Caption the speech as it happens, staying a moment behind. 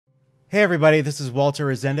Hey everybody, this is Walter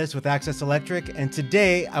Resendez with Access Electric, and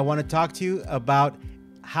today I want to talk to you about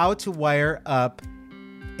how to wire up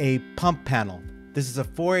a pump panel. This is a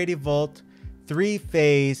 480 volt,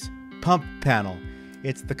 3-phase pump panel.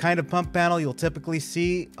 It's the kind of pump panel you'll typically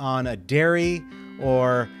see on a dairy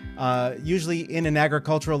or usually in an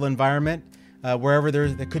agricultural environment, wherever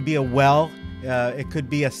there could be a well, it could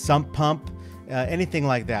be a sump pump, anything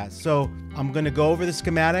like that. So I'm going to go over the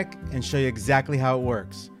schematic and show you exactly how it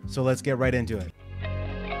works. So let's get right into it.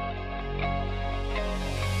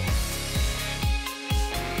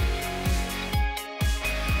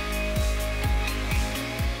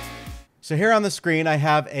 So here on the screen, I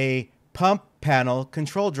have a pump panel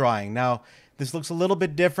control drawing. Now, this looks a little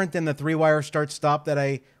bit different than the 3-wire start-stop that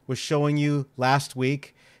I was showing you last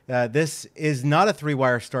week. This is not a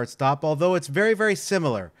 3-wire start-stop, although it's very, very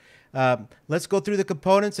similar. Let's go through the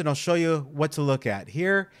components and I'll show you what to look at.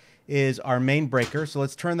 Here is our main breaker, so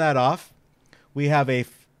let's turn that off. We have a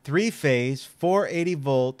 3-phase 480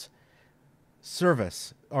 volt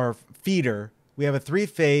service or feeder. We have a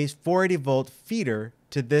 3-phase 480 volt feeder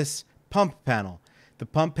to this pump panel. The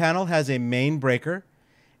pump panel has a main breaker,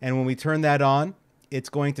 and when we turn that on, it's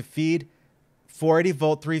going to feed 480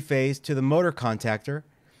 volt 3-phase to the motor contactor,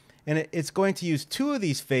 and it's going to use 2 of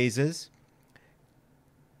these phases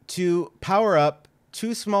to power up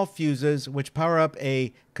 2 small fuses which power up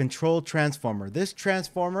a control transformer. This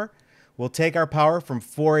transformer will take our power from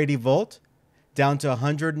 480 volt down to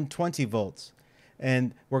 120 volts.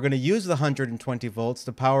 And we're going to use the 120 volts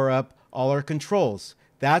to power up all our controls.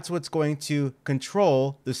 That's what's going to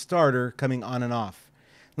control the starter coming on and off.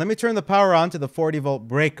 Let me turn the power on to the 40 volt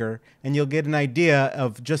breaker and you'll get an idea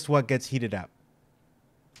of just what gets heated up.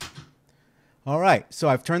 All right, so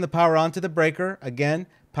I've turned the power on to the breaker. Again,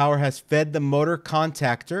 power has fed the motor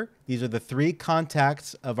contactor. These are the 3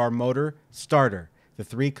 contacts of our motor starter, the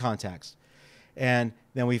 3 contacts. And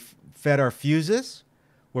then we've fed our fuses.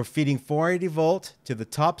 We're feeding 480 volt to the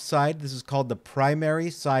top side. This is called the primary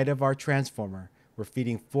side of our transformer. We're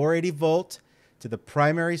feeding 480 volt to the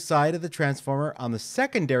primary side of the transformer. On the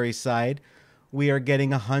secondary side, we are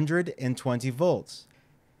getting 120 volts.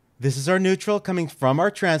 This is our neutral coming from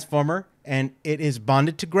our transformer, and it is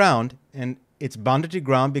bonded to ground, and it's bonded to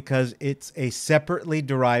ground because it's a separately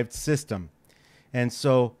derived system. And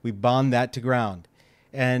so we bond that to ground.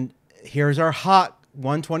 And here's our hot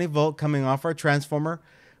 120 volt coming off our transformer,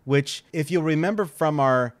 which if you'll remember from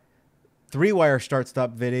our 3-wire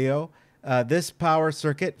start-stop video, this power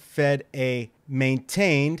circuit fed a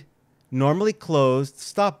maintained, normally closed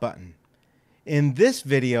stop button. In this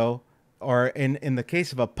video, or in the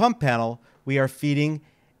case of a pump panel, we are feeding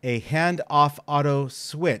a hand-off auto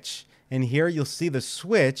switch. And here you'll see the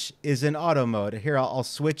switch is in auto mode. Here I'll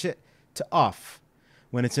switch it to off.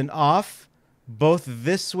 When it's in off, both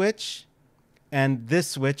this switch and this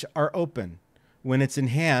switch are open. When it's in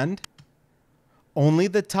hand, only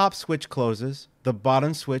the top switch closes, the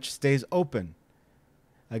bottom switch stays open.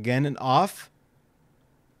 Again, in off,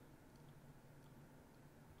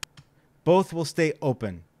 both will stay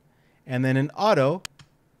open. And then in auto,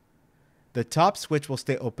 the top switch will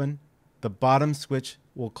stay open, the bottom switch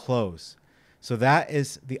will close. So that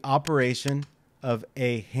is the operation of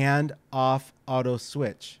a hand-off auto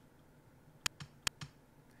switch.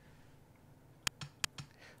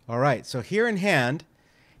 All right, so here in hand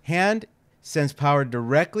sends power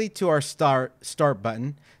directly to our start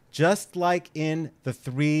button, just like in the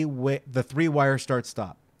 3-wire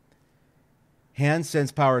start-stop. Hand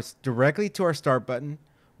sends power directly to our start button.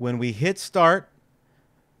 When we hit start,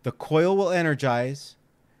 the coil will energize,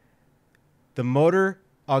 the motor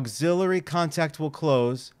auxiliary contact will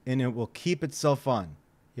close, and it will keep itself on.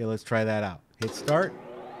 Here, let's try that out. Hit start,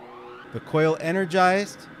 the coil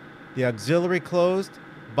energized, the auxiliary closed,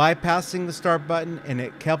 bypassing the start button, and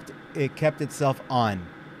it kept itself on.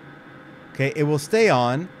 Okay, it will stay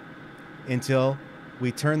on until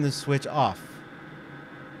we turn the switch off,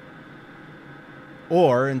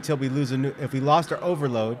 or until we lose if we lost our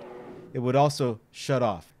overload, it would also shut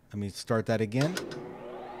off. Let me start that again.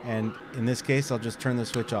 And in this case, I'll just turn the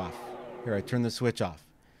switch off. Here, I turn the switch off.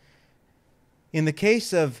 In the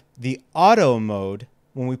case of the auto mode,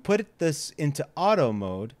 when we put this into auto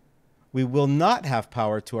mode, we will not have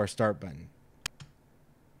power to our start button.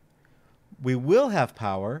 We will have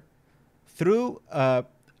power through a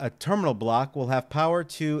terminal block. We'll have power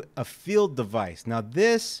to a field device. Now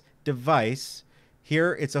this device,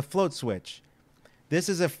 here it's a float switch. This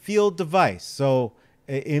is a field device, so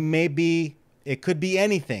it could be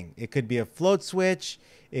anything. It could be a float switch.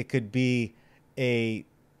 It could be a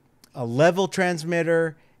level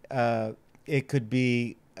transmitter. It could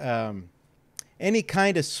be any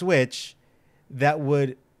kind of switch that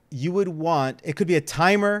you would want. It could be a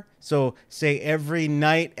timer. So say every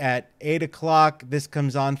night at 8 o'clock, this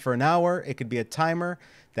comes on for an hour. It could be a timer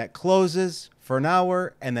that closes for an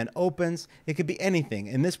hour and then opens. It could be anything.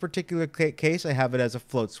 In this particular case, I have it as a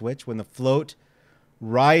float switch. When the float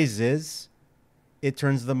rises, it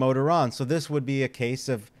turns the motor on. So this would be a case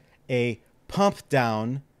of a pump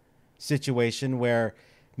down situation where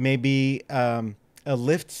maybe a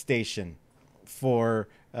lift station for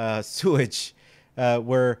sewage,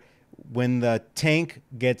 where when the tank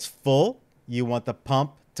gets full, you want the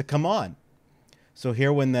pump to come on. So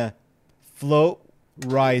here, when the float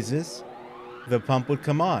rises, the pump would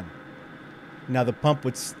come on. Now the pump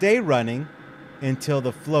would stay running until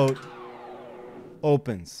the float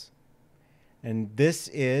opens. And this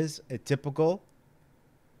is a typical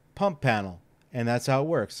pump panel. And that's how it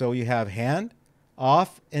works. So you have hand,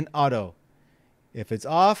 off, and auto. If it's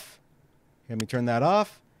off, let me turn that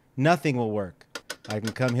off, nothing will work. I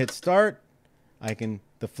can come hit start.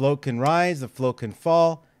 The float can rise, the float can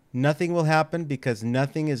fall. Nothing will happen because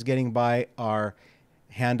nothing is getting by our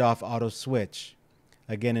hand-off auto switch.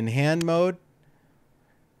 Again, in hand mode,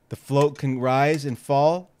 the float can rise and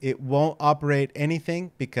fall. It won't operate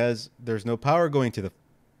anything because there's no power going to the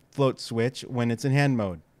float switch when it's in hand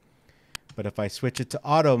mode. But if I switch it to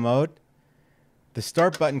auto mode, the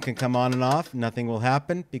start button can come on and off. Nothing will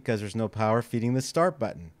happen because there's no power feeding the start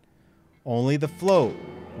button. Only the float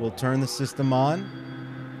will turn the system on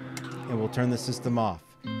and will turn the system off.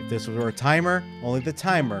 If this were a timer, only the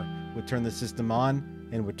timer would turn the system on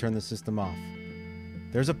and would turn the system off.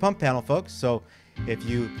 There's a pump panel, folks. So if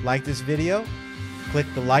you like this video, click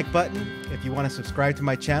the like button. If you want to subscribe to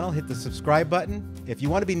my channel, hit the subscribe button. If you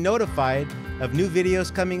want to be notified of new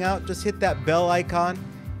videos coming out, just hit that bell icon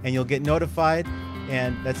and you'll get notified.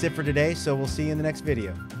 And that's it for today. So we'll see you in the next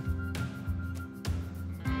video.